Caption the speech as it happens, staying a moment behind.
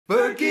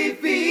Birkie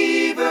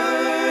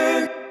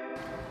Fever!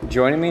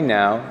 Joining me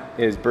now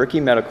is Birkie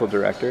Medical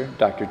Director,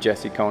 Dr.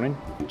 Jesse Koenen.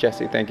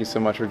 Jesse, thank you so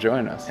much for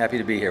joining us. Happy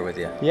to be here with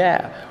you.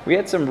 Yeah, we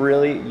had some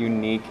really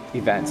unique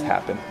events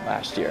happen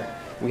last year.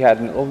 We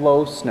had a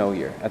low snow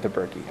year at the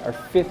Birkie, our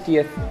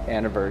 50th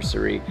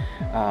anniversary,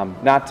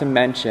 not to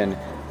mention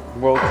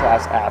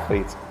world-class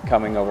athletes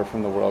coming over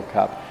from the World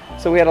Cup.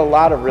 So we had a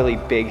lot of really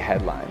big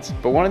headlines.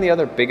 But one of the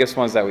other biggest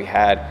ones that we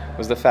had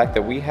was the fact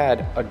that we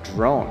had a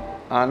drone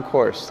on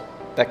course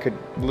that could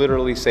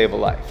literally save a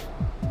life.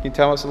 Can you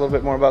tell us a little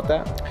bit more about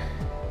that?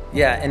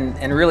 Yeah,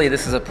 and really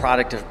this is a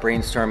product of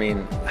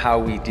brainstorming how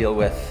we deal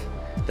with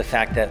the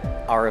fact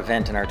that our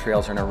event and our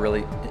trails are in a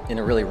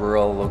really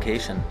rural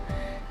location.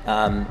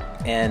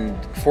 And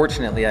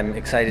fortunately, I'm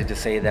excited to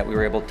say that we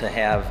were able to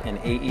have an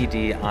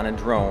AED on a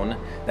drone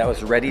that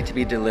was ready to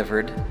be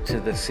delivered to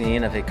the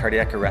scene of a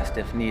cardiac arrest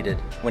if needed.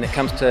 When it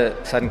comes to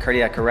sudden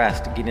cardiac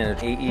arrest, getting an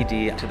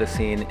AED to the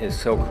scene is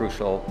so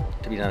crucial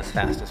to be done as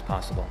fast as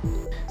possible.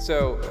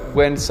 So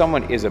when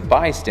someone is a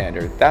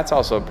bystander, that's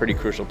also a pretty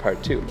crucial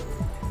part too.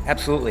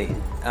 Absolutely.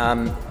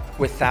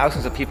 With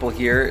thousands of people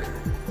here,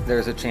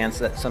 there's a chance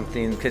that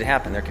something could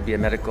happen. There could be a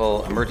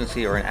medical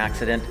emergency or an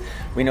accident.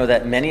 We know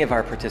that many of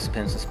our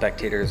participants and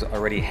spectators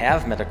already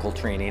have medical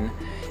training,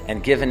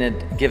 and given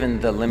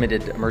the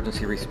limited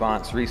emergency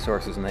response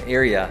resources in the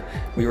area,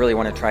 we really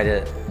want to try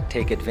to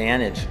take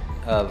advantage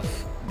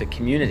of the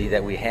community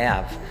that we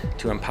have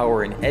to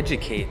empower and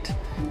educate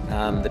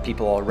the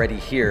people already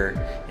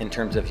here in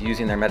terms of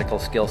using their medical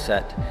skill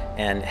set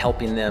and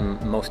helping them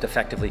most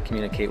effectively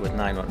communicate with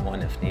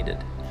 911 if needed.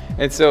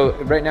 And so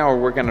right now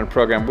we're working on a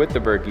program with the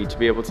Birkie to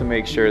be able to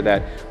make sure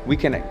that we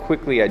can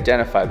quickly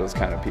identify those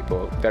kind of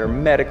people that are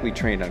medically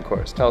trained on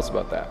course. Tell us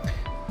about that.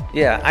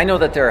 Yeah, I know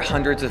that there are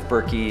hundreds of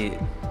Birkie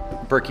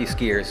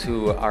skiers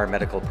who are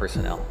medical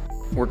personnel.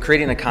 We're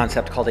creating a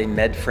concept called a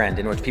MedFriend,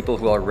 in which people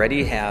who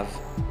already have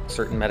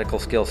certain medical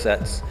skill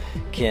sets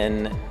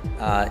can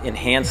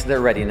enhance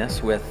their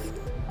readiness with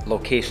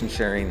location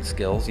sharing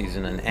skills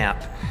using an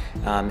app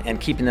and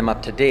keeping them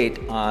up to date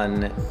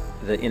on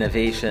the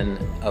innovation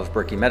of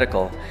Birkie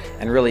Medical,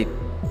 and really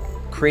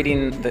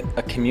creating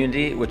a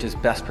community which is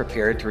best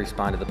prepared to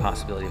respond to the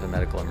possibility of a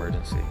medical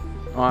emergency.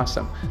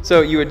 Awesome.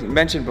 So you had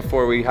mentioned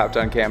before we hopped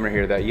on camera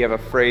here that you have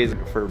a phrase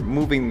for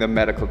moving the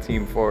medical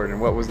team forward, and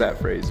what was that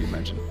phrase you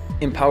mentioned?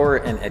 Empower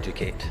and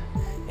educate.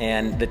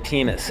 And the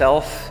team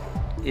itself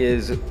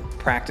is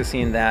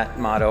practicing that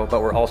motto,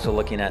 but we're also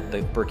looking at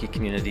the Birkie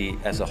community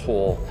as a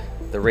whole,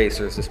 the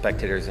racers, the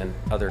spectators, and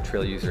other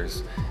trail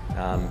users,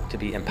 to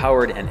be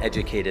empowered and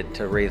educated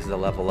to raise the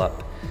level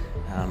up,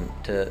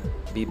 to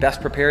be best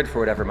prepared for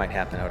whatever might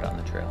happen out on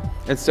the trail.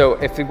 And so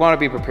if we want to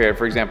be prepared,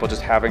 for example,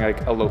 just having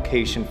like a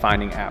location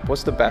finding app,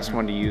 what's the best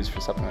one to use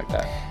for something like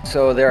that?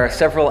 So there are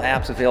several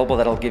apps available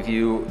that'll give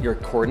you your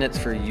coordinates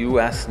for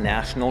US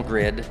National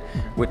Grid,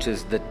 which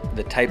is the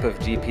type of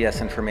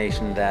GPS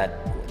information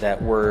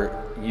that we're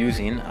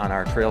using on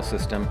our trail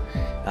system.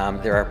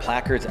 There are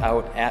placards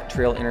out at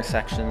trail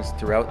intersections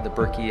throughout the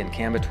Birkie and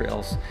Canva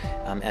trails,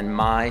 and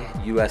My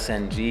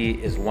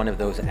USNG is one of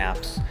those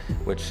apps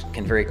which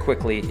can very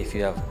quickly, if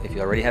you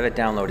already have it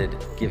downloaded,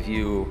 give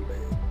you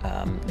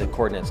the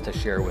coordinates to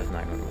share with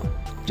 911.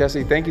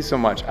 Jesse, thank you so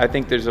much. I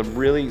think there's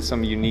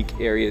some unique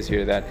areas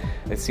here that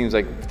it seems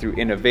like through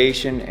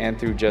innovation and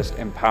through just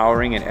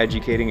empowering and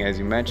educating, as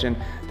you mentioned,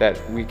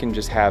 that we can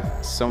just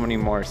have so many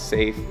more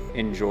safe,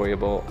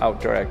 enjoyable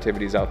outdoor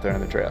activities out there on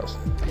the trails.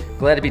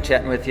 Glad to be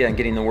chatting with you and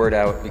getting the word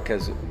out,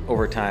 because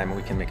over time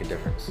we can make a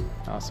difference.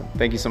 Awesome.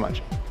 Thank you so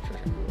much.